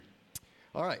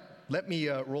All right, let me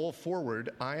roll forward.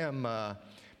 I am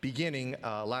beginning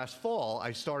last fall.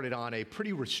 I started on a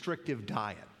pretty restrictive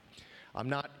diet. I'm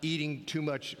not eating too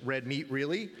much red meat,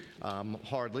 really,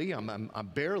 hardly.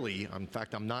 I'm barely, in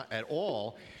fact, I'm not at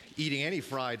all eating any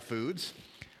fried foods.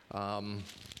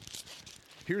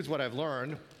 Here's what I've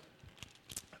learned,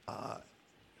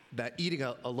 that eating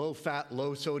a low-fat,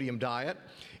 low-sodium diet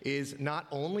is not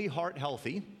only heart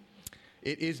healthy,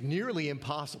 it is nearly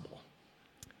impossible,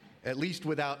 at least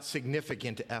without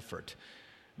significant effort.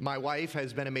 My wife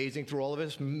has been amazing through all of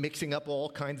this, mixing up all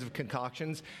kinds of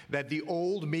concoctions that the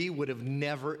old me would have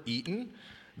never eaten.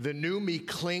 The new me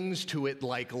clings to it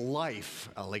like life,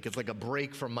 like it's like a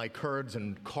break from my curds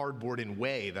and cardboard and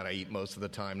whey that I eat most of the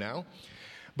time now.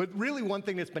 But really one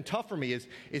thing that's been tough for me is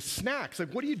snacks.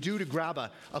 Like, what do you do to grab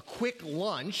a quick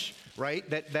lunch, right,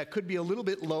 that could be a little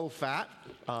bit low fat?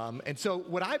 And so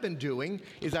what I've been doing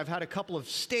is I've had a couple of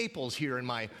staples here in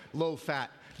my low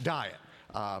fat diet.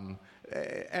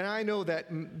 And I know that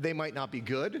they might not be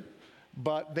good,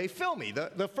 but they fill me.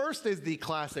 The first is the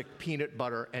classic peanut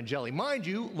butter and jelly. Mind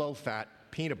you, low fat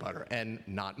peanut butter and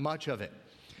not much of it.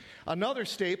 Another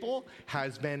staple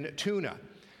has been tuna.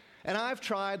 And I've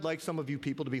tried, like some of you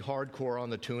people, to be hardcore on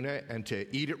the tuna and to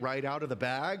eat it right out of the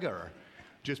bag or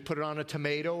just put it on a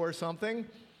tomato or something.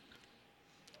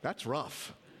 That's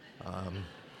rough.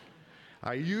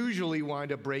 I usually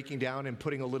wind up breaking down and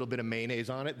putting a little bit of mayonnaise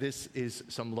on it. This is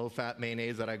some low-fat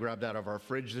mayonnaise that I grabbed out of our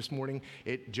fridge this morning.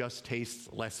 It just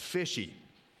tastes less fishy.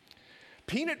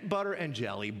 Peanut butter and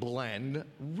jelly blend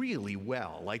really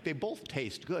well. Like, they both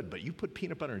taste good, but you put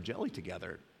peanut butter and jelly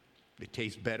together, it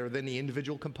tastes better than the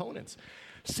individual components.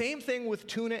 Same thing with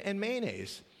tuna and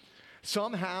mayonnaise.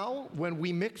 Somehow, when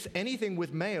we mix anything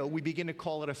with mayo, we begin to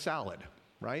call it a salad,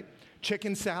 right?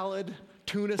 Chicken salad,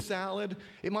 tuna salad.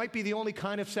 It might be the only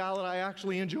kind of salad I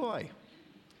actually enjoy.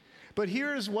 But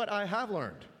here's what I have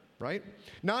learned, right?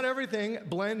 Not everything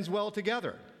blends well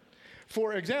together.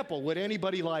 For example, would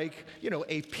anybody like,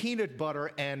 a peanut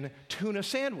butter and tuna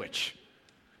sandwich?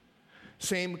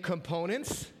 Same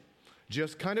components,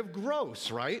 just kind of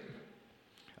gross, right?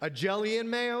 A jelly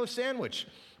and mayo sandwich.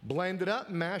 Blend it up,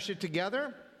 mash it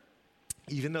together.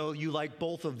 Even though you like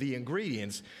both of the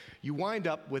ingredients, you wind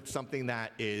up with something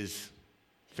that is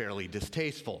fairly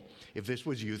distasteful. If this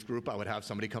was youth group, I would have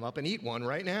somebody come up and eat one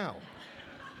right now.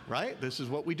 Right? This is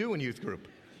what we do in youth group.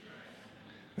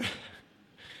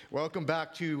 Welcome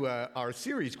back to our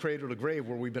series, Cradle to Grave,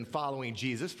 where we've been following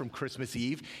Jesus from Christmas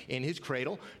Eve in his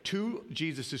cradle to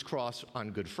Jesus' cross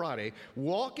on Good Friday,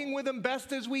 walking with him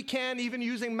best as we can, even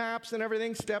using maps and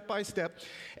everything, step by step.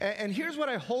 And here's what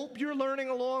I hope you're learning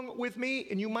along with me,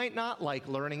 and you might not like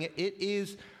learning it. It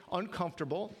is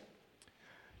uncomfortable.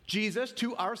 Jesus,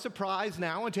 to our surprise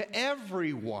now, and to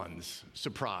everyone's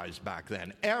surprise back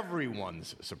then,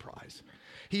 everyone's surprise,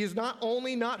 he is not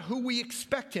only not who we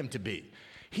expect him to be,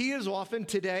 he is often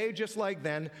today, just like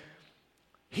then,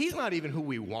 he's not even who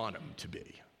we want him to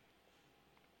be.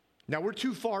 Now, we're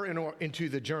too far into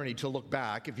the journey to look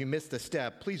back. If you missed a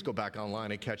step, please go back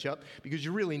online and catch up, because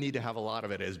you really need to have a lot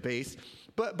of it as base.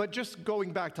 But just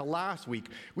going back to last week,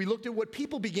 we looked at what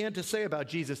people began to say about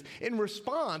Jesus in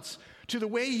response to the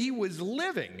way he was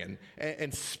living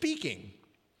and speaking,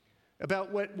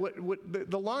 about what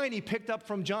the line he picked up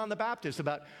from John the Baptist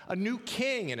about a new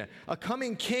king and a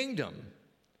coming kingdom,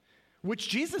 which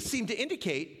Jesus seemed to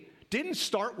indicate didn't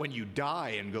start when you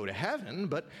die and go to heaven,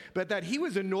 but that he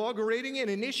was inaugurating and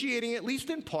initiating, at least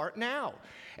in part, now.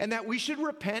 And that we should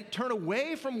repent, turn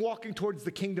away from walking towards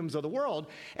the kingdoms of the world,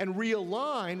 and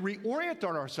realign, reorient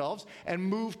ourselves, and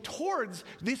move towards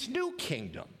this new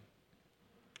kingdom.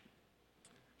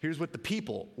 Here's what the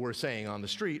people were saying on the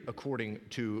street, according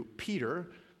to Peter.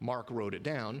 Mark wrote it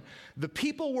down. The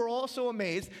people were also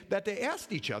amazed that they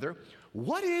asked each other,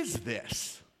 "What is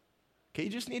this?" Okay, you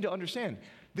just need to understand,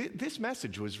 this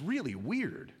message was really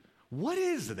weird. What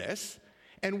is this?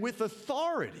 And with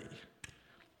authority,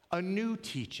 a new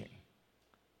teaching.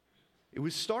 It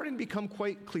was starting to become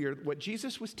quite clear what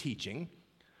Jesus was teaching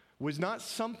was not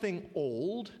something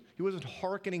old. He wasn't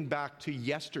hearkening back to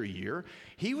yesteryear.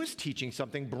 He was teaching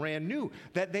something brand new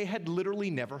that they had literally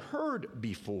never heard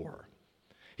before.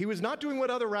 He was not doing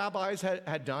what other rabbis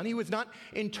had done. He was not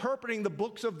interpreting the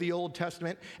books of the Old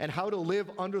Testament and how to live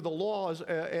under the laws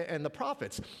and the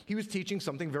prophets. He was teaching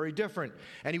something very different.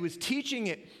 And he was teaching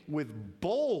it with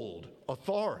bold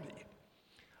authority.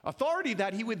 Authority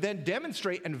that he would then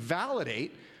demonstrate and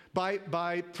validate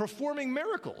by performing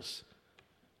miracles.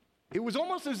 It was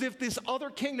almost as if this other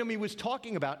kingdom he was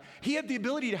talking about, he had the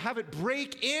ability to have it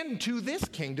break into this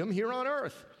kingdom here on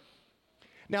earth.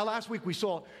 Now, last week we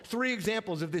saw 3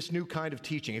 examples of this new kind of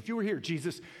teaching. If you were here,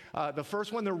 Jesus, the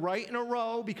first one, they're right in a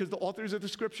row because the authors of the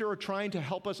scripture are trying to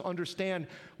help us understand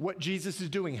what Jesus is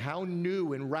doing, how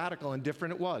new and radical and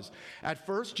different it was. At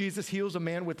first, Jesus heals a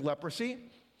man with leprosy,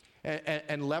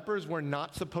 and lepers were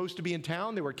not supposed to be in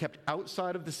town. They were kept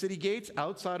outside of the city gates,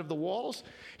 outside of the walls.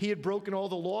 He had broken all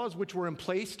the laws which were in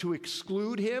place to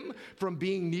exclude him from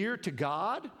being near to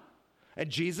God, and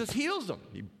Jesus heals him.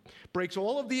 He breaks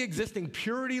all of the existing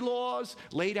purity laws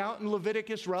laid out in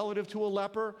Leviticus relative to a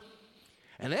leper.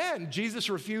 And then Jesus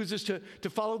refuses to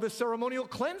follow the ceremonial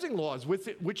cleansing laws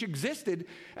which existed,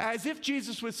 as if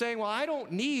Jesus was saying, well, I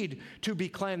don't need to be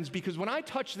cleansed because when I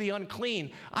touch the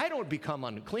unclean, I don't become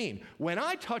unclean. When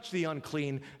I touch the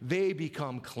unclean, they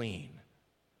become clean.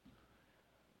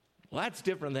 Well, that's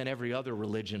different than every other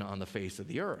religion on the face of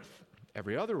the earth.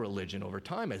 Every other religion over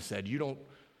time has said, you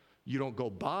don't go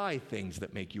buy things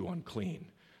that make you unclean.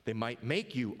 They might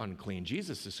make you unclean.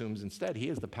 Jesus assumes instead he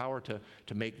has the power to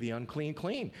make the unclean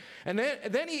clean. And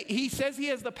then he says he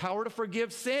has the power to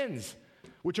forgive sins,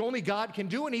 which only God can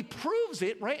do, and he proves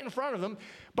it right in front of them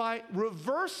by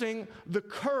reversing the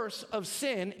curse of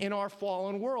sin in our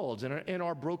fallen worlds, in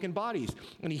our broken bodies.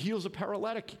 And he heals a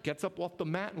paralytic, gets up off the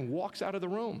mat, and walks out of the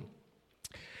room.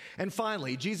 And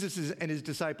finally, Jesus and his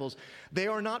disciples, they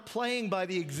are not playing by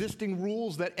the existing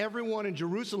rules that everyone in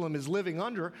Jerusalem is living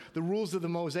under, the rules of the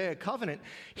Mosaic covenant.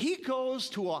 He goes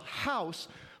to a house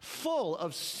full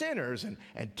of sinners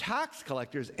and tax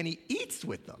collectors, and he eats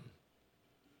with them.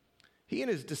 He and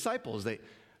his disciples, they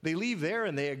leave there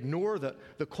and they ignore the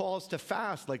calls to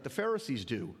fast like the Pharisees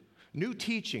do. New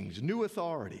teachings, new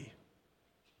authority.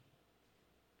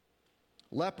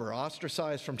 Leper,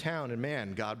 ostracized from town, and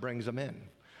man, God brings him in.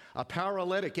 A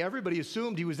paralytic, everybody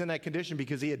assumed he was in that condition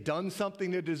because he had done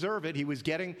something to deserve it. He was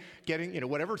getting,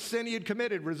 whatever sin he had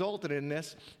committed resulted in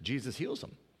this. Jesus heals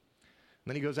him. And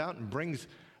then he goes out and brings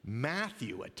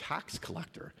Matthew, a tax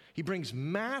collector. He brings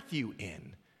Matthew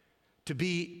in to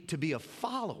be a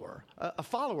follower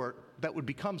that would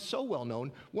become so well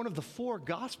known. One of the 4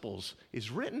 Gospels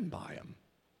is written by him.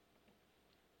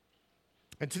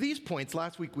 And to these points,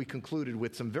 last week we concluded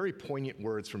with some very poignant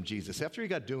words from Jesus. After he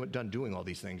got done doing all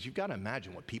these things, you've got to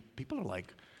imagine what people are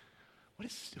like,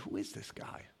 who is this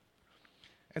guy?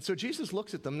 And so Jesus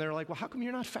looks at them, and they're like, well, how come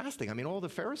you're not fasting? I mean, all the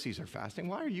Pharisees are fasting.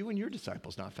 Why are you and your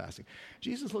disciples not fasting?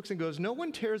 Jesus looks and goes, no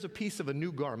one tears a piece of a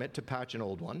new garment to patch an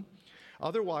old one.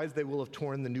 Otherwise, they will have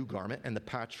torn the new garment, and the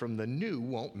patch from the new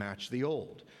won't match the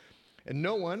old. And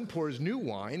no one pours new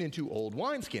wine into old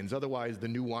wineskins. Otherwise, the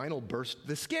new wine will burst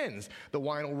the skins. The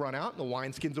wine will run out, and the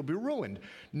wineskins will be ruined.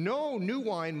 No new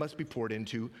wine must be poured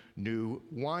into new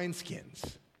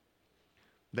wineskins.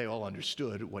 They all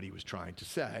understood what he was trying to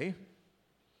say.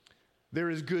 There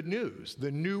is good news.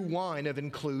 The new wine of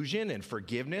inclusion and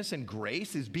forgiveness and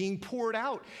grace is being poured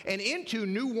out and into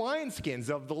new wineskins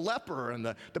of the leper and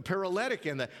the paralytic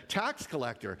and the tax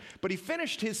collector. But he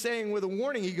finished his saying with a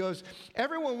warning. He goes,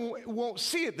 everyone won't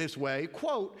see it this way,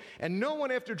 quote, and no one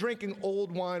after drinking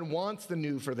old wine wants the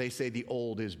new, for they say the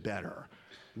old is better.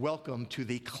 Welcome to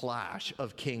the clash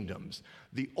of kingdoms.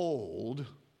 The old,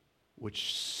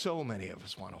 which so many of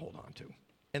us want to hold on to,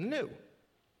 and the new.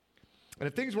 And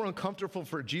if things were uncomfortable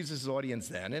for Jesus' audience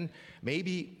then, and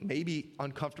maybe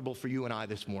uncomfortable for you and I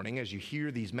this morning as you hear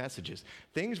these messages,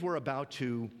 things were about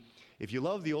to, if you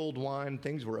love the old wine,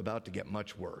 things were about to get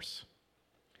much worse.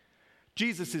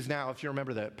 Jesus is now, if you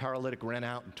remember, the paralytic ran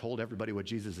out and told everybody what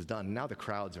Jesus has done. Now the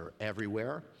crowds are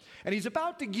everywhere. And he's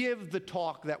about to give the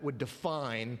talk that would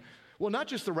define, well, not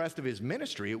just the rest of his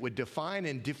ministry, it would define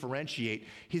and differentiate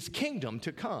his kingdom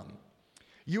to come.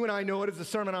 You and I know it as the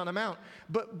Sermon on the Mount,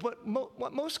 but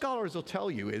what most scholars will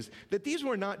tell you is that these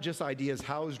were not just ideas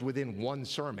housed within one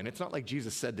sermon. It's not like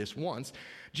Jesus said this once.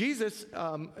 Jesus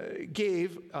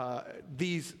gave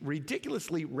these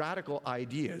ridiculously radical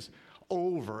ideas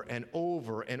over and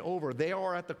over and over. They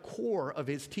are at the core of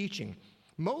his teaching.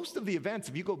 Most of the events,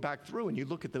 if you go back through and you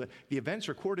look at the events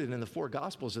recorded in the 4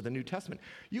 Gospels of the New Testament,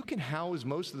 you can house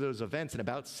most of those events in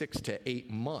about 6 to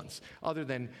 8 months, other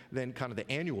than kind of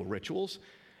the annual rituals.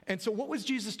 And so what was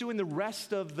Jesus doing the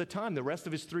rest of the time, the rest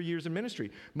of his 3 years of ministry?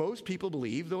 Most people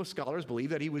believe, those scholars believe,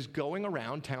 that he was going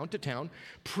around town to town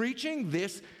preaching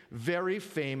this very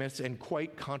famous and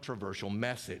quite controversial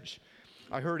message.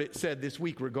 I heard it said this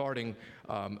week regarding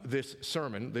this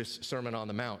Sermon on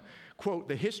the Mount. Quote,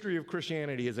 the history of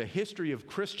Christianity is a history of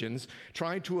Christians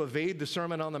trying to evade the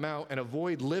Sermon on the Mount and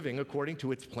avoid living according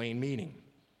to its plain meaning.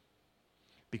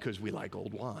 Because we like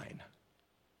old wine.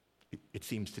 It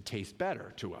seems to taste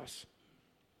better to us.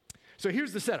 So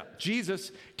here's the setup.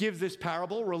 Jesus gives this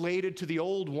parable related to the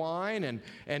old wine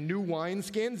and new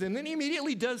wineskins, and then he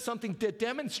immediately does something to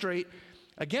demonstrate,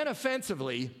 again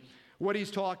offensively, what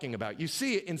he's talking about. You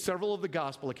see it in several of the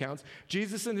gospel accounts.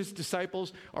 Jesus and his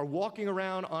disciples are walking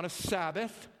around on a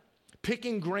Sabbath,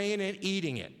 picking grain and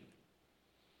eating it.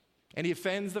 And he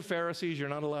offends the Pharisees. You're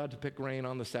not allowed to pick grain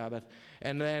on the Sabbath.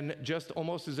 And then, just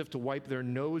almost as if to wipe their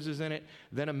noses in it,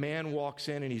 then a man walks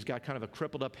in and he's got kind of a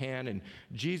crippled up hand. And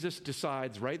Jesus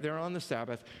decides right there on the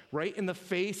Sabbath, right in the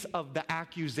face of the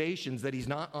accusations that he's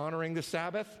not honoring the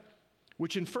Sabbath,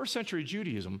 which in first century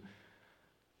Judaism,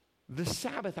 the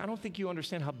Sabbath, I don't think you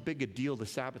understand how big a deal the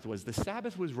Sabbath was. The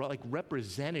Sabbath was like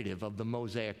representative of the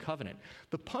Mosaic covenant.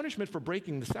 The punishment for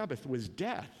breaking the Sabbath was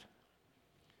death.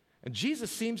 And Jesus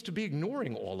seems to be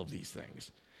ignoring all of these things.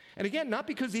 And again, not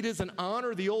because he doesn't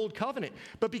honor the old covenant,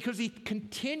 but because he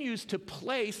continues to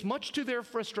place, much to their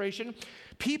frustration,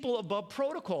 people above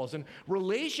protocols and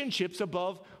relationships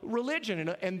above religion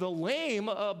and the lame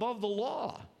above the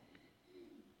law.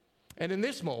 And in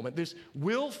this moment, this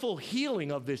willful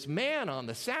healing of this man on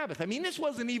the Sabbath, I mean, this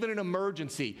wasn't even an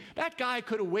emergency. That guy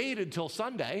could have waited till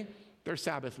Sunday. Their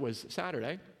Sabbath was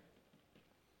Saturday.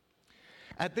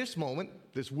 At this moment,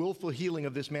 this willful healing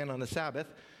of this man on the Sabbath,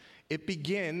 it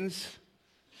begins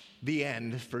the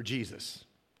end for Jesus.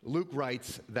 Luke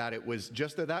writes that it was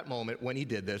just at that moment when he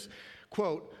did this,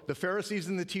 quote, "The Pharisees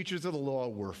and the teachers of the law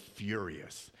were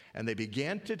furious, and they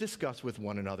began to discuss with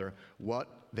one another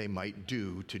what they might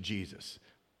do to Jesus."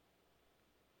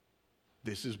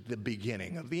 This is the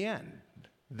beginning of the end.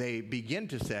 They begin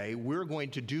to say, we're going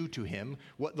to do to him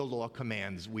what the law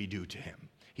commands we do to him.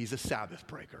 He's a Sabbath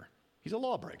breaker. He's a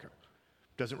lawbreaker.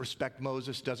 Doesn't respect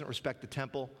Moses, doesn't respect the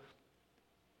temple.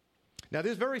 Now,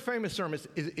 this very famous sermon,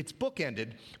 it's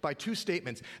bookended by two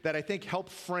statements that I think help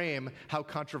frame how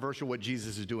controversial what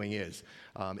Jesus is doing is.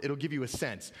 It'll give you a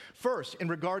sense. First, in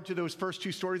regard to those first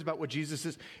two stories about what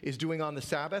Jesus is doing on the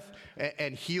Sabbath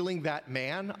and healing that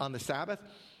man on the Sabbath,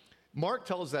 Mark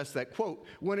tells us that, quote,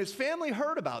 when his family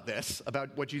heard about this,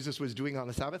 about what Jesus was doing on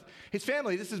the Sabbath, his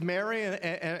family, this is Mary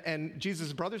and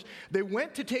Jesus' brothers, they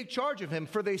went to take charge of him,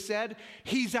 for they said,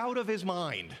 he's out of his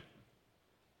mind.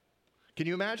 Can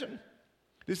you imagine?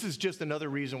 This is just another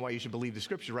reason why you should believe the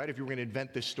scripture, right? If you were going to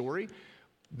invent this story,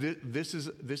 this is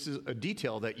a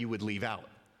detail that you would leave out,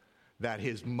 that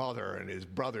his mother and his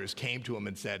brothers came to him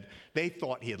and said they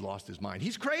thought he had lost his mind.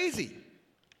 He's crazy.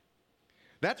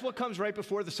 That's what comes right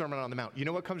before the Sermon on the Mount. You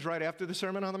know what comes right after the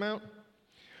Sermon on the Mount?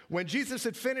 When Jesus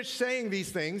had finished saying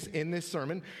these things in this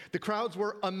sermon, the crowds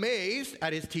were amazed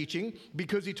at his teaching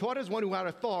because he taught as one who had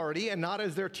authority and not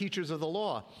as their teachers of the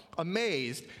law.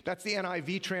 Amazed, that's the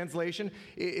NIV translation.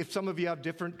 If some of you have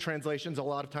different translations, a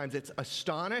lot of times it's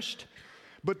astonished.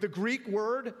 But the Greek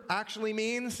word actually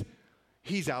means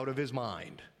he's out of his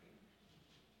mind.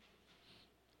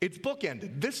 It's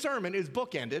bookended. This sermon is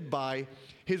bookended by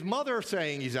his mother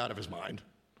saying he's out of his mind,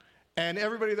 and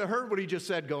everybody that heard what he just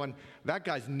said going, that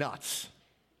guy's nuts.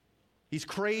 He's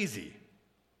crazy.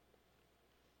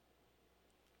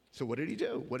 So what did he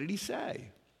do? What did he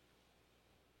say?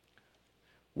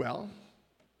 Well,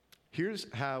 here's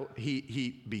how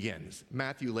he begins.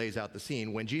 Matthew lays out the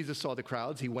scene. When Jesus saw the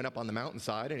crowds, he went up on the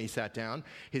mountainside and he sat down.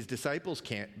 His disciples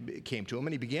came to him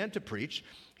and he began to preach.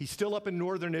 He's still up in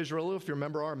northern Israel, if you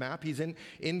remember our map. He's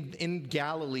in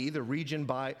Galilee, the region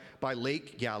by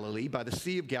Lake Galilee, by the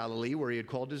Sea of Galilee, where he had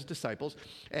called his disciples.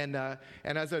 And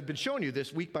as I've been showing you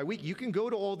this week by week, you can go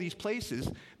to all these places.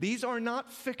 These are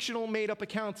not fictional made-up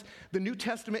accounts. The New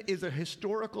Testament is a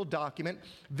historical document.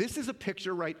 This is a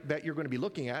picture, right, that you're going to be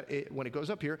looking at when it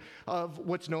goes up here, of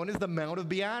what's known as the Mount of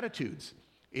Beatitudes.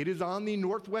 It is on the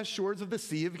northwest shores of the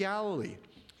Sea of Galilee.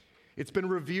 It's been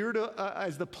revered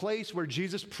as the place where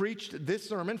Jesus preached this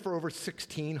sermon for over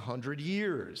 1,600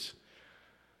 years.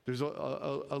 There's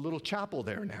a little chapel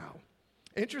there now.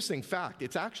 Interesting fact,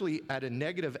 it's actually at a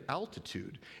negative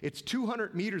altitude. It's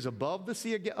 200 meters above the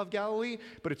Sea of Galilee,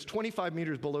 but it's 25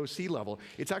 meters below sea level.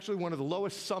 It's actually one of the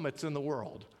lowest summits in the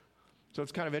world. So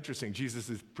it's kind of interesting. Jesus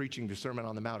is preaching the Sermon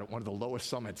on the Mount at one of the lowest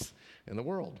summits in the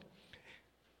world.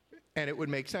 And it would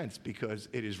make sense because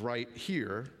it is right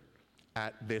here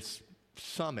at this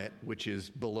summit, which is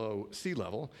below sea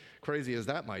level. Crazy as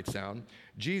that might sound,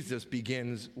 Jesus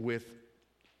begins with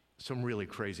some really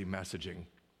crazy messaging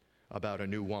about a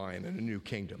new wine and a new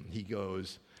kingdom. He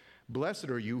goes, "Blessed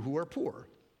are you who are poor,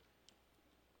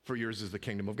 for yours is the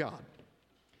kingdom of God."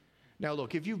 Now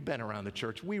look, if you've been around the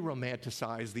church, we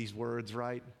romanticize these words,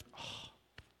 right? Oh,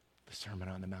 the Sermon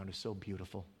on the Mount is so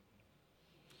beautiful.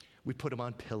 We put them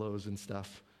on pillows and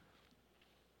stuff.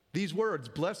 These words,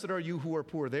 blessed are you who are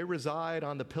poor, they reside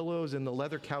on the pillows and the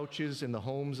leather couches in the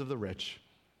homes of the rich.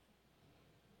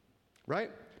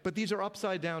 Right? But these are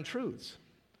upside down truths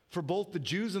for both the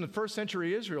Jews in the first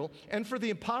century Israel and for the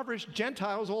impoverished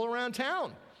Gentiles all around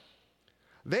town.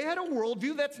 They had a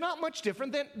worldview that's not much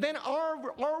different than our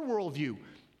worldview.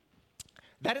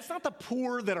 That it's not the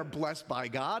poor that are blessed by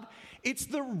God, it's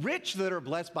the rich that are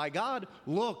blessed by God.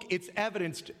 Look, it's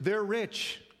evidenced they're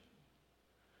rich.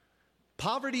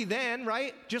 Poverty then,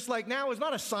 right, just like now, is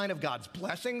not a sign of God's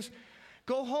blessings.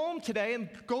 Go home today and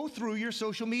go through your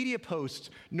social media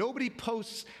posts. Nobody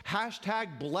posts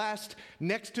hashtag blessed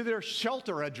next to their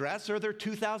shelter address or their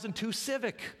 2002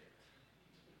 Civic.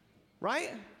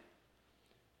 Right?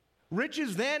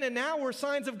 Riches then and now were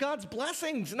signs of God's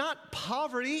blessings, not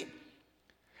poverty.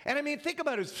 And I mean, think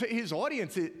about his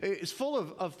audience is full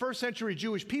of first century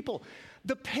Jewish people.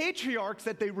 The patriarchs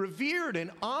that they revered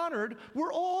and honored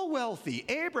were all wealthy.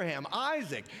 Abraham,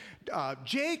 Isaac,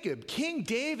 Jacob, King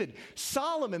David,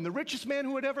 Solomon, the richest man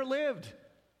who had ever lived.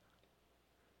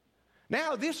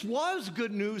 Now, this was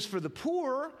good news for the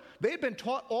poor. They'd been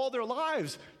taught all their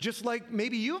lives, just like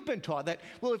maybe you've been taught that,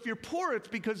 well, if you're poor, it's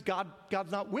because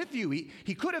God's not with you.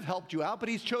 He could have helped you out, but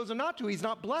he's chosen not to. He's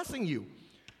not blessing you.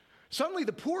 Suddenly,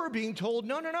 the poor are being told,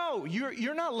 no,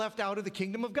 you're not left out of the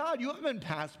kingdom of God. You haven't been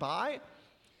passed by.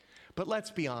 But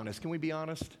let's be honest. Can we be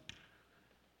honest?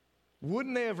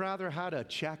 Wouldn't they have rather had a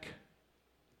check?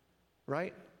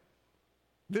 Right?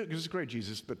 This is great,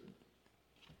 Jesus, but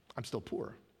I'm still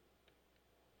poor.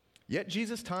 Yet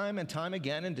Jesus, time and time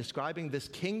again, in describing this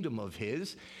kingdom of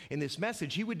his, in this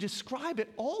message, he would describe it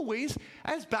always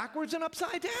as backwards and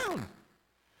upside down.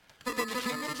 From the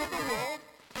kingdoms of the world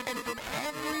and from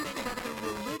everything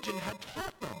that religion had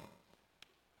taught them.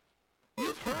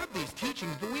 You've heard these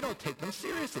teachings, but we don't take them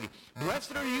seriously.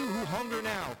 Blessed are you who hunger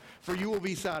now, for you will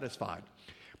be satisfied.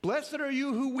 Blessed are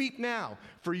you who weep now,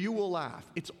 for you will laugh.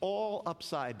 It's all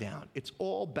upside down. It's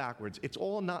all backwards. It's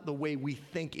all not the way we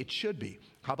think it should be.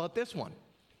 How about this one?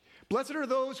 Blessed are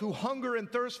those who hunger and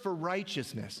thirst for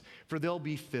righteousness, for they'll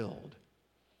be filled.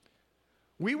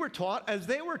 We were taught, as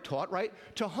they were taught, right,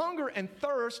 to hunger and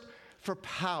thirst for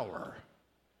power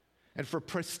and for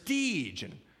prestige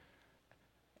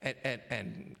and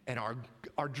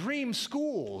our dream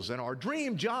schools and our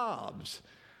dream jobs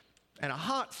and a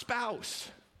hot spouse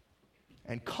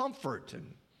and comfort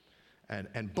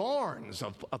and barns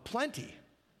of plenty.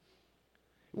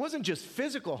 It wasn't just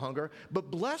physical hunger, but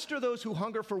blessed are those who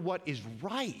hunger for what is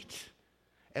right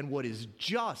and what is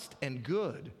just and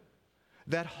good.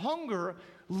 That hunger,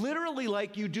 literally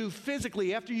like you do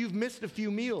physically after you've missed a few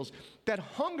meals, that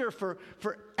hunger for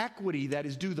equity that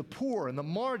is due the poor and the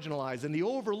marginalized and the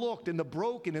overlooked and the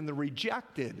broken and the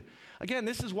rejected. Again,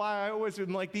 this is why I always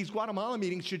am like, these Guatemala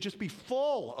meetings should just be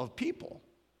full of people.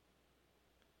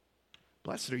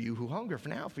 Blessed are you who hunger for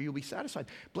now, for you'll be satisfied.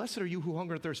 Blessed are you who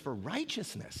hunger and thirst for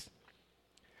righteousness.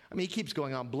 I mean, he keeps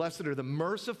going on. Blessed are the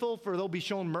merciful, for they'll be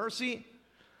shown mercy.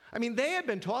 I mean, they had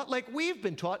been taught, like we've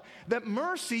been taught, that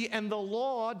mercy and the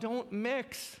law don't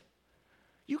mix.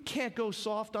 You can't go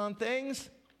soft on things.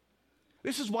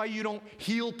 This is why you don't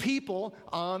heal people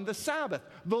on the Sabbath.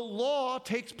 The law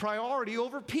takes priority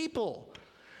over people.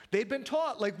 They'd been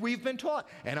taught, like we've been taught,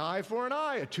 an eye for an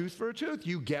eye, a tooth for a tooth.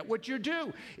 You get what you're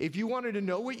due. If you wanted to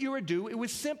know what you were due, it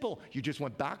was simple. You just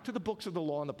went back to the books of the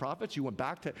law and the prophets. You went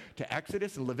back to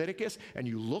Exodus and Leviticus, and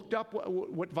you looked up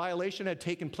what violation had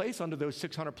taken place under those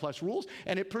 600-plus rules,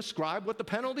 and it prescribed what the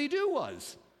penalty due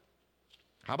was.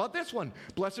 How about this one?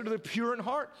 Blessed are the pure in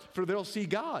heart, for they'll see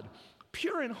God.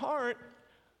 Pure in heart?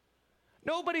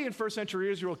 Nobody in first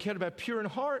century Israel cared about pure in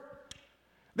heart.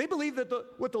 They believed that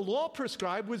what the law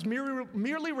prescribed was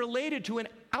merely related to an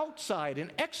outside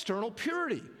and external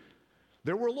purity.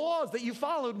 There were laws that you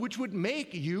followed which would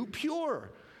make you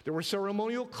pure. There were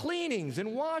ceremonial cleanings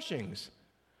and washings.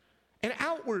 An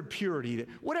outward purity.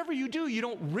 Whatever you do, you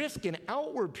don't risk an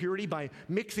outward purity by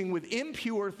mixing with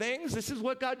impure things. This is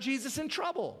what got Jesus in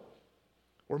trouble.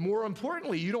 Or more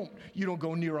importantly, you don't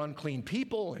go near unclean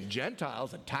people and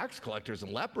Gentiles and tax collectors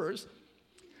and lepers.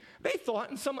 They thought,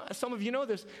 and some of you know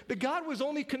this, that God was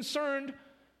only concerned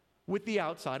with the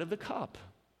outside of the cup.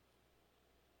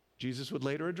 Jesus would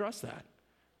later address that.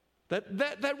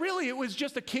 That really it was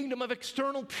just a kingdom of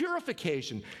external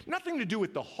purification. Nothing to do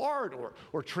with the heart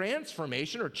or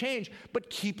transformation or change, but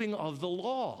keeping of the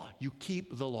law. You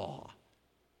keep the law.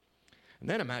 And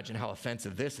then imagine how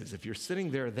offensive this is if you're sitting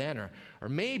there then, or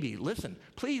maybe, listen,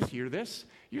 please hear this.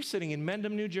 You're sitting in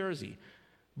Mendham, New Jersey.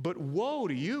 But woe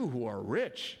to you who are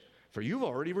rich, for you've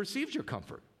already received your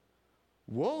comfort.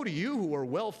 Woe to you who are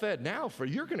well fed now, for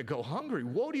you're going to go hungry.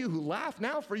 Woe to you who laugh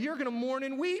now, for you're going to mourn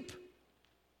and weep.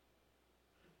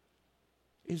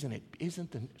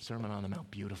 Isn't the Sermon on the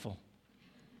Mount beautiful?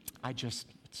 It's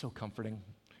so comforting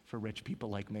for rich people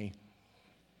like me.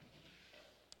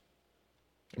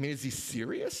 I mean, is he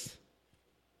serious?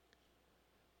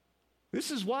 This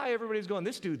is why everybody's going,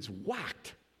 this dude's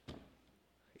whacked.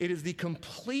 It is the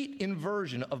complete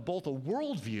inversion of both a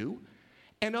worldview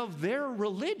and of their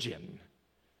religion.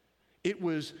 It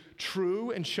was true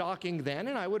and shocking then,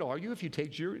 and I would argue if you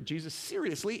take Jesus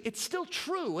seriously, it's still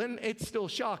true and it's still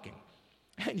shocking.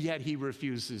 And yet he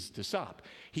refuses to stop.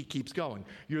 He keeps going.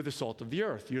 You're the salt of the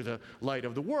earth. You're the light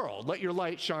of the world. Let your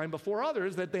light shine before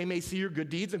others that they may see your good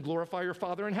deeds and glorify your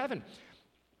Father in heaven.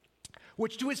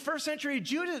 Which to his first century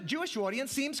Jewish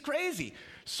audience seems crazy.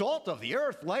 Salt of the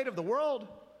earth, light of the world.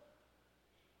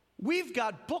 We've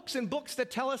got books and books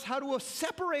that tell us how to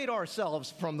separate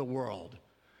ourselves from the world.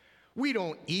 We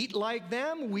don't eat like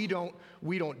them. We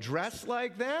don't dress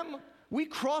like them. We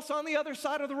cross on the other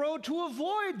side of the road to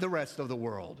avoid the rest of the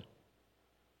world.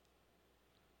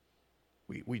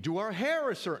 We do our hair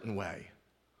a certain way.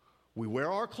 We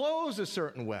wear our clothes a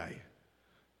certain way.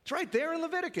 It's right there in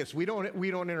Leviticus. We don't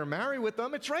intermarry with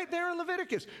them. It's right there in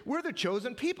Leviticus. We're the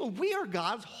chosen people. We are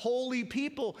God's holy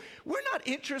people. We're not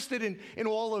interested in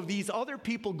all of these other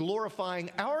people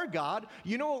glorifying our God.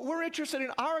 You know what we're interested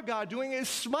in our God doing is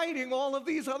smiting all of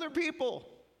these other people.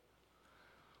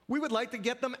 We would like to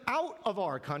get them out of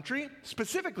our country,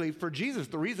 specifically for Jesus.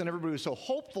 The reason everybody was so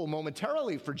hopeful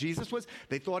momentarily for Jesus was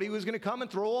they thought he was going to come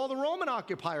and throw all the Roman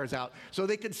occupiers out so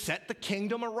they could set the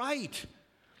kingdom aright.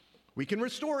 We can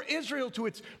restore Israel to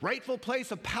its rightful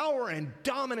place of power and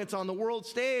dominance on the world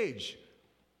stage.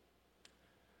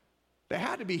 They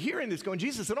had to be hearing this going,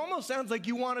 Jesus, it almost sounds like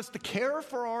you want us to care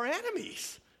for our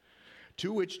enemies.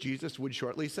 To which Jesus would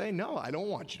shortly say, no, I don't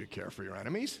want you to care for your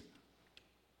enemies.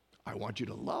 I want you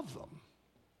to love them.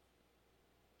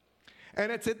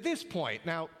 And it's at this point,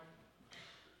 now,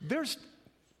 there's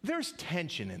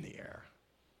tension in the air.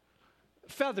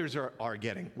 Feathers are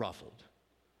getting ruffled.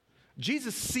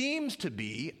 Jesus seems to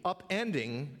be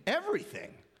upending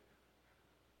everything.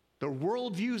 Their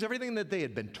worldviews, everything that they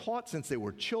had been taught since they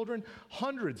were children,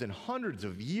 hundreds and hundreds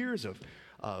of years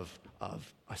of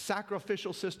a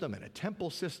sacrificial system and a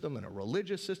temple system and a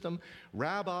religious system,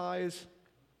 rabbis.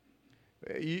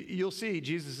 You'll see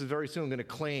Jesus is very soon going to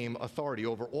claim authority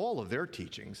over all of their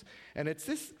teachings. And it's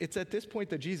at this point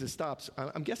that Jesus stops.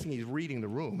 I'm guessing he's reading the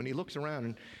room, and he looks around,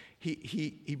 and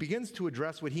he begins to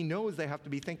address what he knows they have to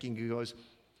be thinking. He goes,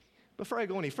 before I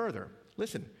go any further,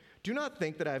 listen, do not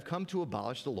think that I have come to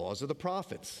abolish the laws of the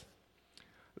prophets.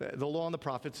 The law and the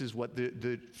prophets is what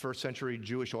the first century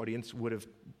Jewish audience would have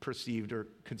perceived or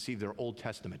conceived their Old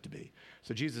Testament to be.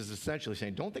 So Jesus is essentially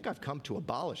saying, don't think I've come to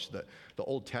abolish the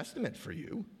Old Testament for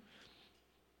you.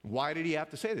 Why did he have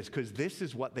to say this? Because this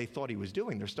is what they thought he was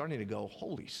doing. They're starting to go,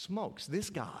 holy smokes, this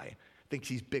guy thinks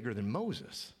he's bigger than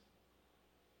Moses.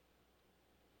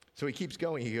 So he keeps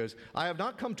going. He goes, I have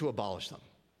not come to abolish them,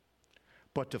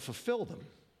 but to fulfill them.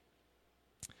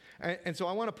 And so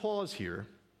I want to pause here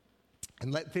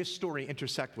and let this story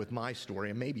intersect with my story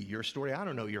and maybe your story. I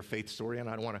don't know your faith story, and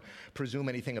I don't want to presume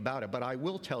anything about it, but I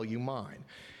will tell you mine.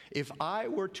 If I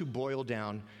were to boil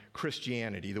down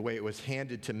Christianity the way it was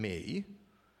handed to me,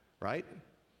 right?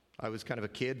 I was kind of a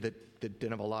kid that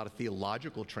didn't have a lot of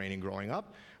theological training growing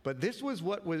up, but this was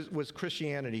what was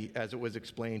Christianity as it was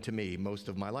explained to me most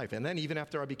of my life. And then even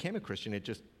after I became a Christian, it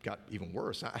just got even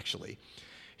worse, actually.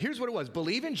 Here's what it was.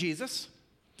 Believe in Jesus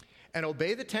and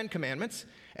obey the 10 Commandments,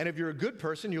 and if you're a good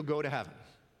person, you'll go to heaven.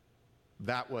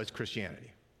 That was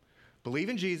Christianity. Believe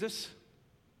in Jesus,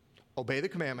 obey the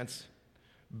commandments,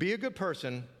 be a good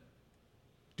person,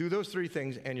 do those 3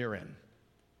 things, and you're in.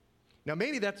 Now,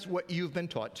 maybe that's what you've been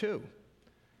taught too.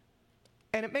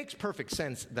 And it makes perfect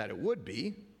sense that it would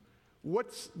be.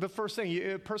 What's the first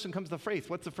thing? A person comes to faith,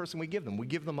 what's the first thing we give them? We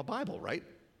give them a Bible, right?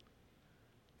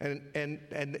 And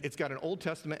it's got an Old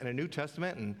Testament and a New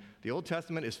Testament, and the Old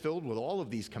Testament is filled with all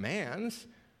of these commands.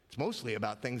 It's mostly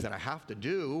about things that I have to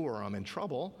do or I'm in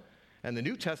trouble. And the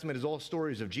New Testament is all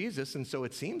stories of Jesus, and so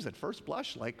it seems at first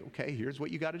blush like, okay, here's what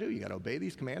you got to do. You got to obey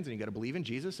these commands, and you got to believe in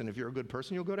Jesus, and if you're a good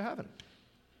person, you'll go to heaven.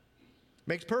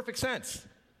 Makes perfect sense.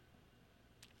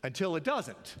 Until it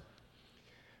doesn't.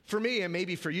 For me, and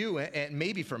maybe for you, and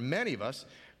maybe for many of us,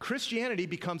 Christianity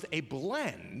becomes a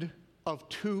blend of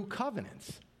 2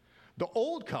 covenants. The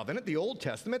Old Covenant, the Old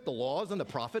Testament, the laws and the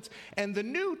prophets, and the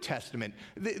New Testament,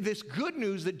 this good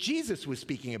news that Jesus was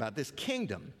speaking about, this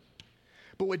kingdom.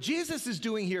 But what Jesus is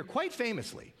doing here quite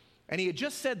famously, and he had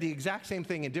just said the exact same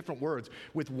thing in different words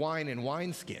with wine and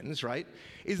wineskins, right,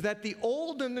 is that the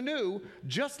old and the new,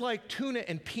 just like tuna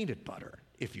and peanut butter,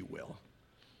 if you will,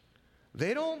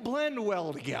 they don't blend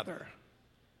well together.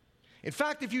 In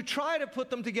fact, if you try to put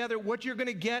them together, what you're going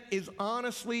to get is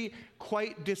honestly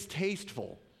quite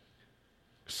distasteful.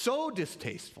 So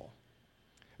distasteful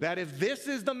that if this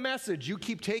is the message you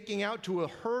keep taking out to a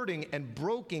hurting and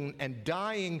broken and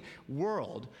dying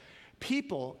world,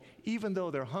 people, even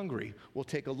though they're hungry, will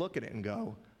take a look at it and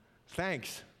go,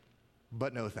 thanks,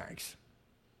 but no thanks.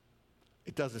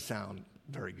 It doesn't sound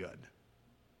very good.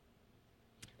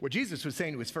 What Jesus was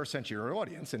saying to his first century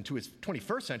audience and to his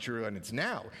 21st century audience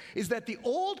now is that the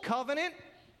old covenant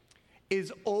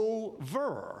is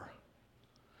over.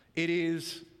 It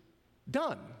is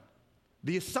done.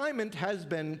 The assignment has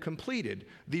been completed.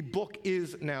 The book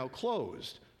is now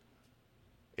closed.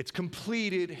 It's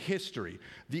completed history.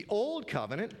 The old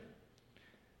covenant,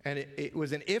 and it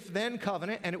was an if-then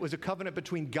covenant, and it was a covenant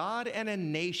between God and a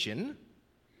nation.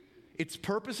 Its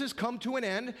purposes come to an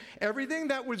end. Everything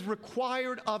that was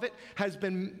required of it has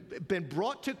been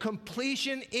brought to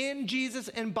completion in Jesus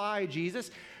and by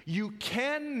Jesus. You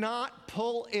cannot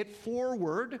pull it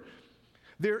forward.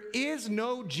 There is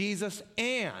no Jesus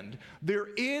and. There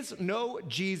is no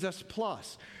Jesus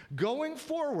plus. Going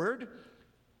forward,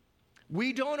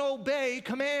 we don't obey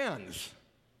commands.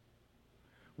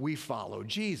 We follow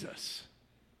Jesus.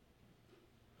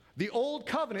 The Old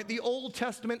Covenant, the Old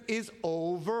Testament is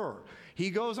over.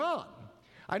 He goes on.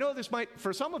 I know this might,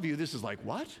 for some of you, this is like,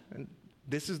 what? And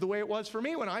this is the way it was for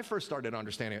me when I first started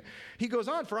understanding it. He goes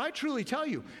on, for I truly tell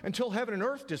you, until heaven and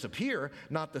earth disappear,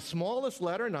 not the smallest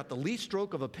letter, not the least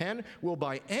stroke of a pen will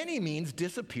by any means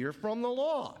disappear from the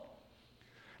law.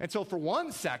 And so for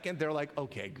 1 second, they're like,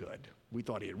 okay, good. We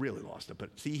thought he had really lost it.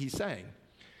 But see, he's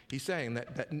saying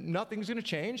that nothing's going to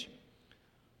change,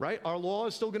 right? Our law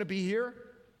is still going to be here.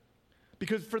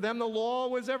 Because for them, the law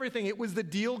was everything. It was the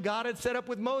deal God had set up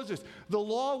with Moses. The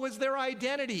law was their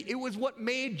identity. It was what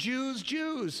made Jews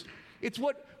Jews. It's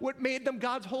what made them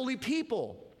God's holy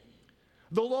people.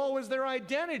 The law was their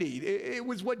identity. It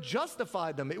was what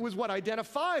justified them. It was what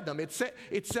identified them. It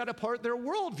set apart their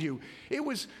worldview. It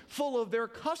was full of their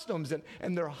customs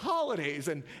and their holidays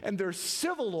and their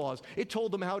civil laws. It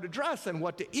told them how to dress and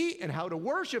what to eat and how to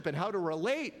worship and how to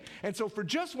relate. And so for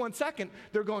just 1 second,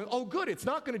 they're going, oh, good, it's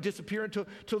not going to disappear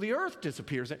until the earth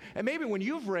disappears. And maybe when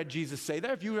you've read Jesus say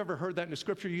that, if you've ever heard that in the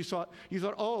scripture, you thought,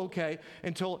 oh, okay,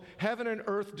 until heaven and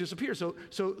earth disappear. So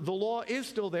the law is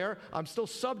still there. I'm still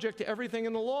subject to everything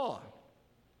in the law.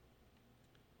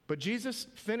 But Jesus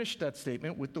finished that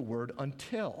statement with the word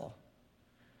until.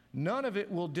 None of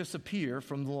it will disappear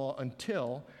from the law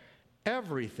until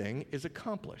everything is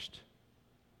accomplished.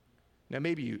 Now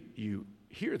maybe you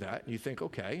hear that and you think,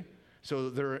 okay,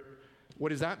 so what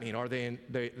does that mean? Are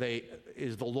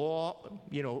is the law,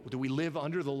 do we live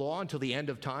under the law until the end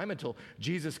of time, until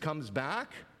Jesus comes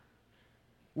back?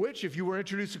 Which, if you were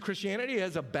introduced to Christianity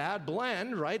as a bad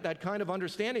blend, right, that kind of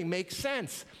understanding makes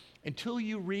sense until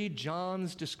you read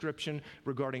John's description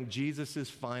regarding Jesus'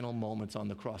 final moments on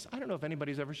the cross. I don't know if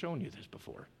anybody's ever shown you this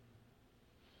before.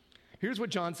 Here's what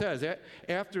John says.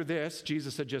 After this,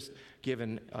 Jesus had just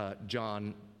given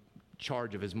John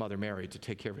charge of his mother Mary, to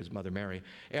take care of his mother Mary.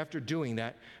 After doing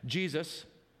that, Jesus,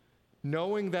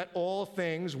 knowing that all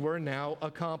things were now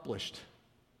accomplished.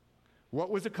 What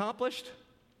was accomplished?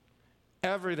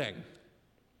 Everything.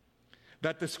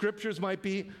 That the scriptures might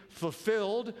be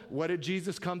fulfilled. What did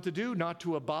Jesus come to do? Not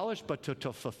to abolish, but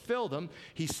to fulfill them.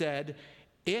 He said,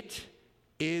 it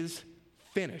is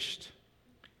finished.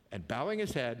 And bowing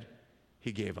his head,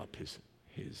 he gave up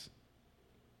his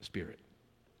spirit.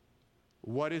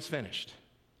 What is finished?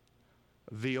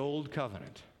 The Old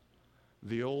Covenant,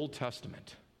 the Old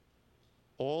Testament,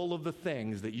 all of the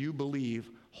things that you believe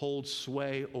hold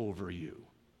sway over you.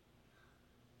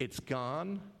 It's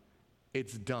gone.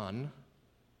 It's done.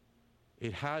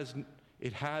 It has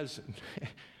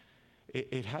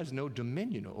no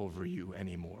dominion over you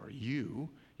anymore. You'll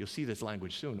see this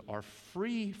language soon, are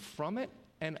free from it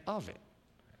and of it.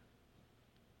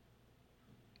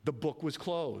 The book was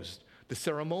closed. The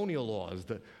ceremonial laws,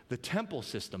 the temple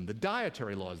system, the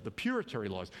dietary laws, the purgatory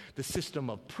laws, the system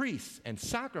of priests and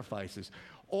sacrifices,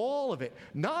 all of it,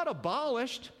 not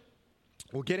abolished.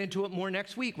 We'll get into it more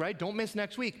next week, right? Don't miss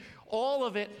next week. All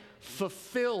of it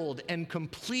fulfilled and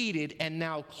completed and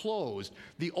now closed.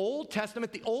 The Old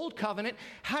Testament, the Old Covenant,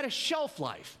 had a shelf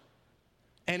life,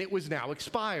 and it was now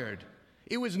expired.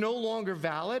 It was no longer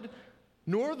valid,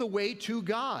 nor the way to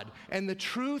God. And the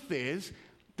truth is,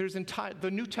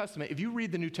 the New Testament, if you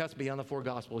read the New Testament beyond the four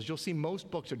Gospels, you'll see most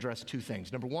books address two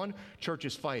things. Number one,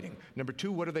 churches fighting. Number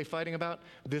two, what are they fighting about?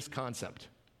 This concept.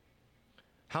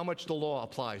 How much the law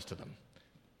applies to them.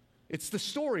 It's the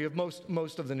story of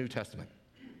most of the New Testament.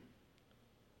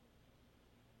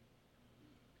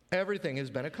 Everything has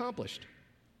been accomplished.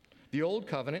 The old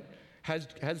covenant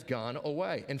has gone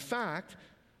away. In fact,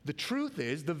 the truth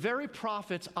is, the very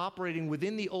prophets operating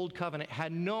within the old covenant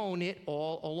had known it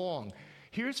all along.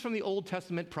 Here's from the Old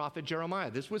Testament prophet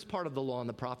Jeremiah. This was part of the law and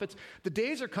the prophets. The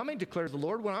days are coming, declares the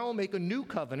Lord, when I will make a new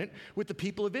covenant with the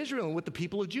people of Israel and with the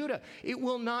people of Judah. It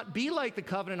will not be like the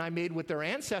covenant I made with their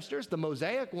ancestors, the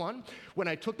Mosaic one, when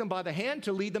I took them by the hand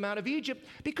to lead them out of Egypt,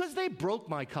 because they broke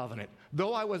my covenant,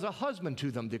 though I was a husband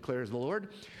to them, declares the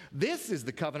Lord. This is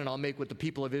the covenant I'll make with the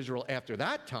people of Israel after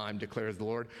that time, declares the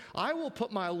Lord. I will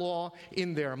put my law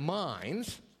in their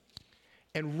minds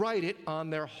and write it on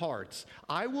their hearts.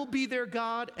 I will be their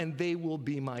God, and they will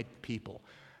be my people.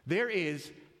 There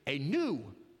is a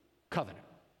new covenant,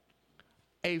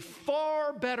 a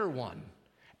far better one,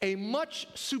 a much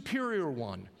superior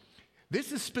one.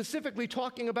 This is specifically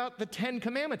talking about the Ten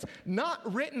Commandments,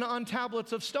 not written on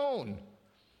tablets of stone,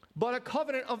 but a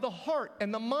covenant of the heart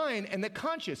and the mind and the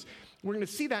conscience. We're going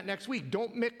to see that next week.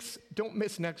 Don't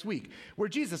miss next week. Where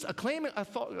Jesus,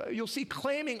 you'll see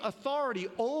claiming authority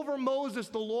over Moses,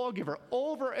 the lawgiver,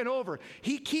 over and over.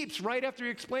 He keeps, right after he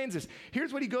explains this,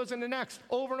 here's what he goes into next,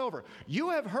 over and over.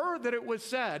 You have heard that it was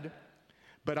said,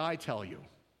 but I tell you.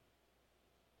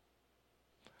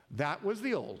 That was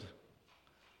the old.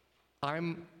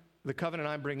 The covenant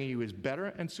I'm bringing you is better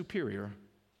and superior.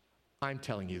 I'm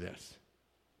telling you this.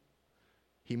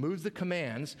 He moves the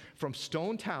commands from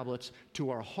stone tablets to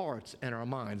our hearts and our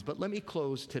minds. But let me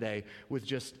close today with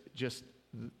just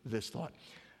this thought.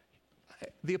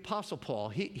 The Apostle Paul,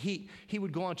 he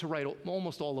would go on to write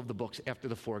almost all of the books after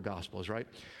the four Gospels, right?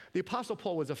 The Apostle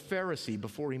Paul was a Pharisee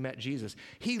before he met Jesus.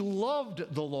 He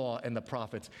loved the law and the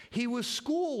prophets. He was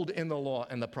schooled in the law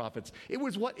and the prophets. It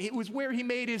was where he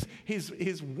made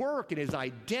his work and his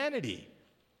identity.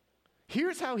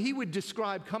 Here's how he would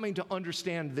describe coming to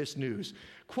understand this news.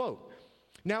 Quote,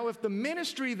 now if the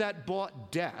ministry that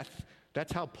brought death,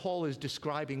 that's how Paul is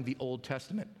describing the Old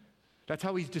Testament. That's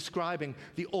how he's describing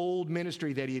the old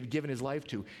ministry that he had given his life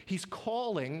to. He's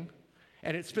calling,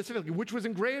 and it's specifically, which was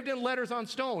engraved in letters on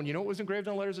stone. You know what was engraved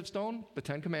on letters of stone? The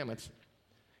Ten Commandments.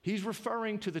 He's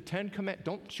referring to the Ten Commandments.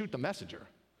 Don't shoot the messenger,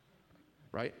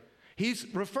 right? He's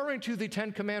referring to the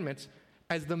Ten Commandments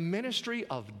as the ministry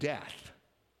of death,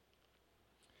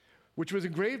 which was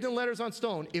engraved in letters on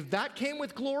stone. If that came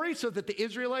with glory so that the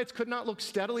Israelites could not look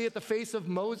steadily at the face of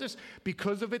Moses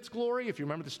because of its glory, if you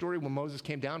remember the story when Moses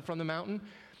came down from the mountain,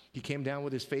 he came down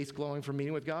with his face glowing from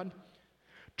meeting with God.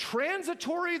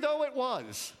 Transitory though it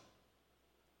was,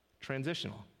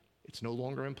 transitional, it's no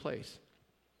longer in place.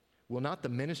 Will not the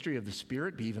ministry of the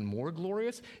Spirit be even more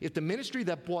glorious? If the ministry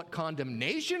that brought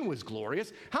condemnation was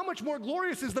glorious, how much more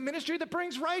glorious is the ministry that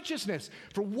brings righteousness?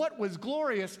 For what was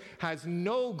glorious has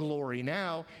no glory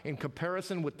now in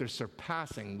comparison with their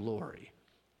surpassing glory.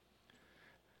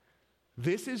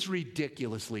 This is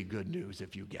ridiculously good news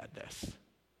if you get this.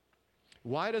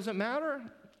 Why does it matter?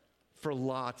 For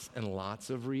lots and lots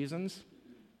of reasons.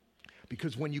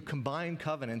 Because when you combine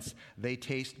covenants, they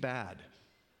taste bad.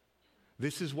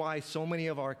 This is why so many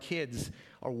of our kids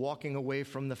are walking away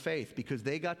from the faith, because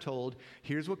they got told,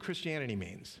 here's what Christianity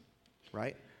means,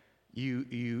 right?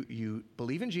 You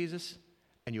believe in Jesus,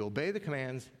 and you obey the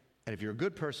commands, and if you're a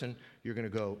good person, you're going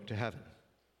to go to heaven.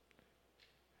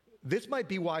 This might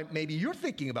be why maybe you're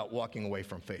thinking about walking away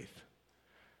from faith,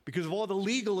 because of all the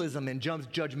legalism and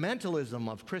judgmentalism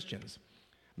of Christians.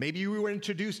 Maybe you were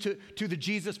introduced to the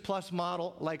Jesus Plus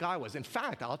model like I was. In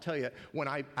fact, I'll tell you, when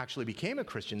I actually became a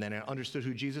Christian then and understood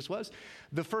who Jesus was,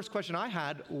 the first question I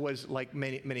had was like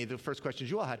many of the first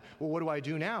questions you all had. Well, what do I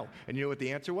do now? And you know what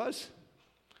the answer was?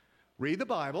 Read the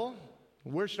Bible.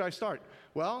 Where should I start?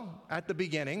 Well, at the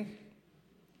beginning,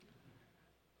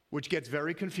 which gets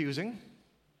very confusing,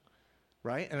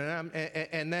 right?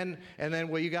 And then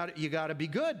well, you got to be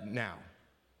good now.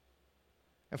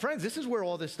 And friends, this is where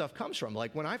all this stuff comes from.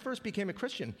 Like when I first became a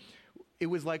Christian, it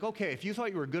was like, okay, if you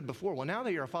thought you were good before, well, now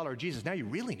that you're a follower of Jesus, now you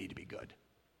really need to be good.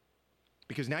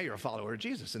 Because now you're a follower of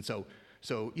Jesus. And so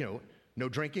no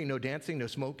drinking, no dancing, no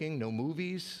smoking, no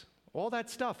movies. All that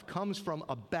stuff comes from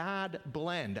a bad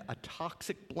blend, a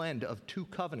toxic blend of two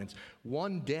covenants,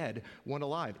 one dead, one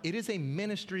alive. It is a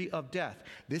ministry of death.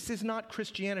 This is not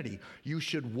Christianity. You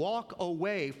should walk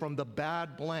away from the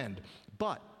bad blend.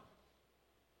 But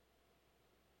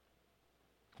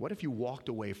what if you walked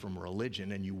away from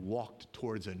religion and you walked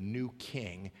towards a new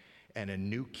king and a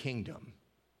new kingdom.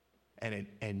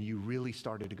 And you really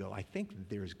started to go, I think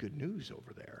there's good news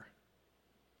over there.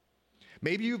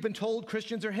 Maybe you've been told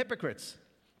Christians are hypocrites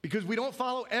because we don't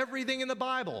follow everything in the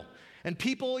Bible. And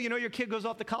people, your kid goes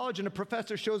off to college and a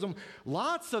professor shows them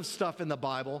lots of stuff in the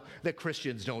Bible that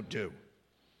Christians don't do.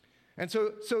 And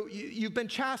so you've been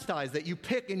chastised that you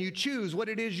pick and you choose what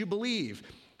it is you believe.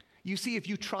 You see, if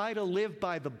you try to live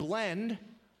by the blend,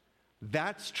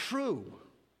 that's true.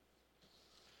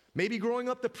 Maybe growing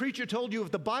up, the preacher told you,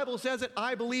 if the Bible says it,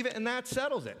 I believe it, and that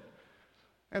settles it.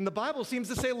 And the Bible seems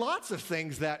to say lots of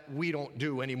things that we don't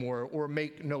do anymore or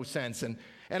make no sense. And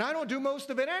I don't do most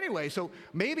of it anyway. So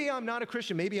maybe I'm not a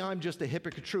Christian. Maybe I'm just a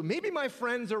hypocrite. True. Maybe my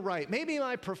friends are right. Maybe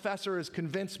my professor has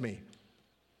convinced me.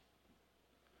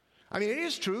 I mean, it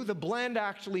is true. The blend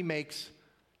actually makes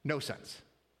no sense.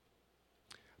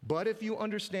 But if you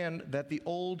understand that the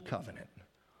old covenant,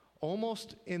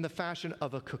 almost in the fashion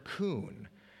of a cocoon,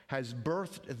 has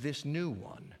birthed this new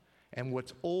one, and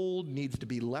what's old needs to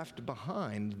be left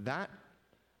behind, that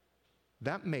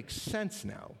makes sense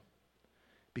now.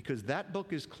 Because that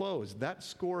book is closed. That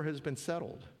score has been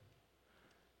settled.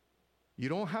 You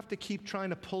don't have to keep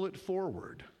trying to pull it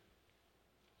forward.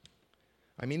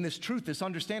 I mean, this truth, this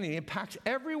understanding, it impacts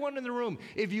everyone in the room.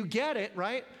 If you get it,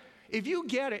 right? If you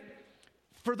get it,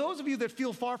 for those of you that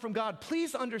feel far from God,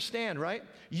 please understand, right?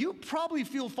 You probably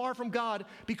feel far from God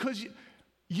because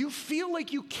you feel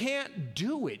like you can't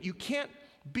do it. You can't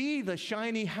be the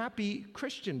shiny, happy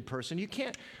Christian person. You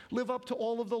can't live up to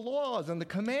all of the laws and the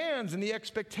commands and the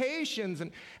expectations.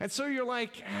 And so you're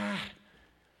like,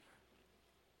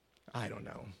 I don't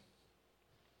know.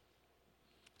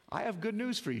 I have good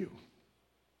news for you.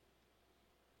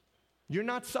 You're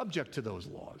not subject to those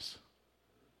laws.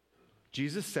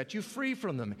 Jesus set you free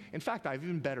from them. In fact, I have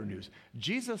even better news.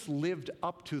 Jesus lived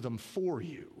up to them for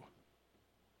you.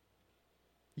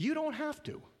 You don't have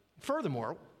to.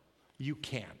 Furthermore, you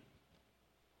can't.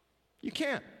 You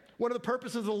can't. One of the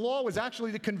purposes of the law was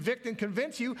actually to convict and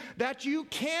convince you that you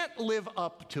can't live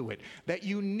up to it, that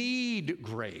you need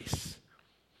grace.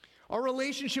 Our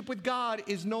relationship with God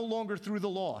is no longer through the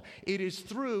law. It is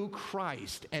through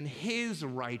Christ and his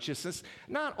righteousness,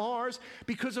 not ours.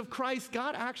 Because of Christ,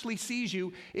 God actually sees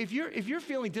you. If you're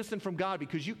feeling distant from God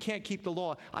because you can't keep the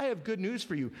law, I have good news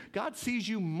for you. God sees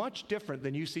you much different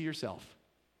than you see yourself.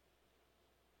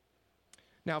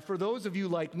 Now, for those of you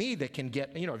like me that can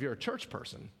get, if you're a church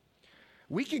person,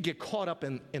 we can get caught up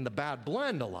in the bad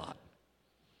blend a lot.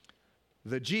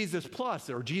 The Jesus plus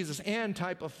or Jesus and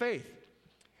type of faith.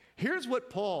 Here's what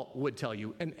Paul would tell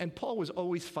you, and Paul was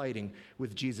always fighting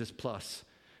with Jesus plus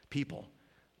people.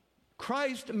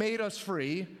 Christ made us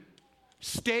free.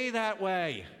 Stay that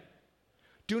way.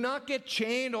 Do not get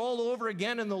chained all over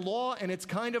again in the law and its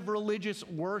kind of religious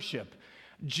worship.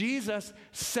 Jesus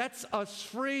sets us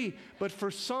free, but for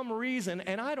some reason,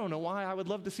 and I don't know why, I would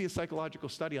love to see a psychological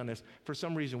study on this, for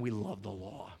some reason we love the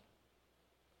law.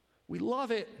 We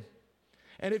love it.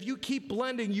 And if you keep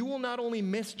blending, you will not only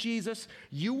miss Jesus,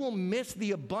 you will miss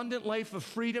the abundant life of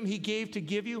freedom he gave to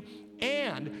give you,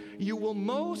 and you will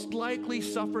most likely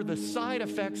suffer the side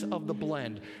effects of the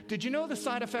blend. Did you know the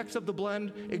side effects of the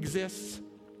blend exists?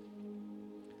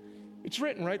 It's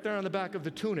written right there on the back of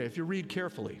the tuna if you read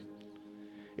carefully.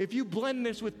 If you blend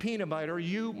this with peanut butter,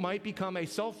 you might become a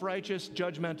self-righteous,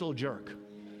 judgmental jerk.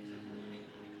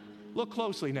 Look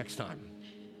closely next time.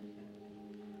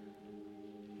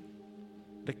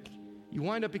 You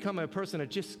wind up becoming a person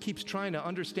that just keeps trying to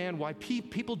understand why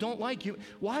people don't like you.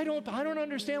 I don't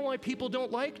understand why people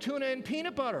don't like tuna and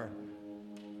peanut butter.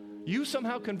 You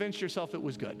somehow convinced yourself it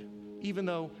was good, even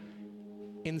though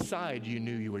inside you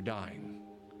knew you were dying.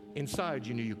 Inside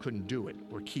you knew you couldn't do it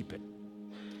or keep it.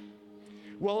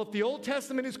 Well, if the Old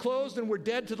Testament is closed and we're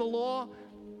dead to the law,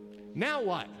 now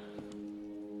what?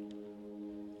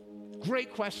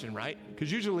 Great question, right?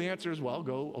 Because usually the answer is, well,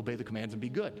 go obey the commands and be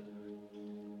good.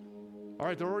 All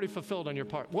right, they're already fulfilled on your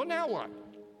part. Well, now what?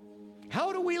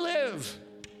 How do we live?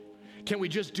 Can we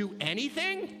just do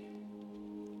anything?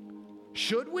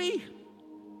 Should we?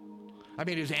 I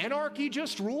mean, is anarchy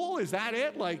just rule? Is that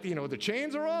it? Like, the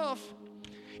chains are off.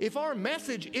 If our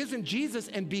message isn't Jesus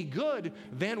and be good,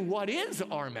 then what is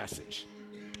our message?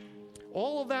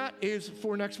 All of that is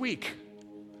for next week.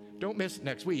 Don't miss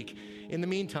next week. In the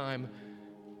meantime,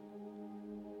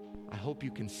 I hope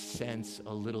you can sense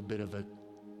a little bit of a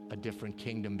different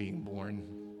kingdom being born.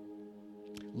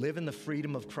 Live in the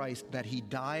freedom of Christ that he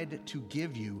died to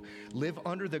give you. Live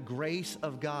under the grace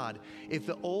of God. If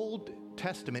the Old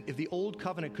Testament, if the Old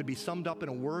Covenant could be summed up in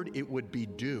a word, it would be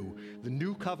do. The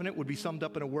New Covenant would be summed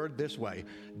up in a word this way: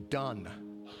 done.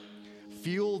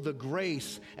 Feel the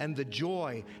grace and the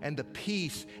joy and the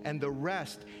peace and the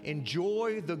rest.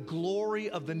 Enjoy the glory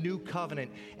of the new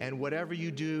covenant. And whatever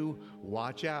you do,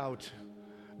 watch out.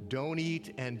 Don't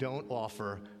eat and don't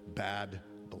offer bad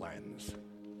blends.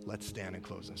 Let's stand and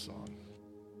close in song.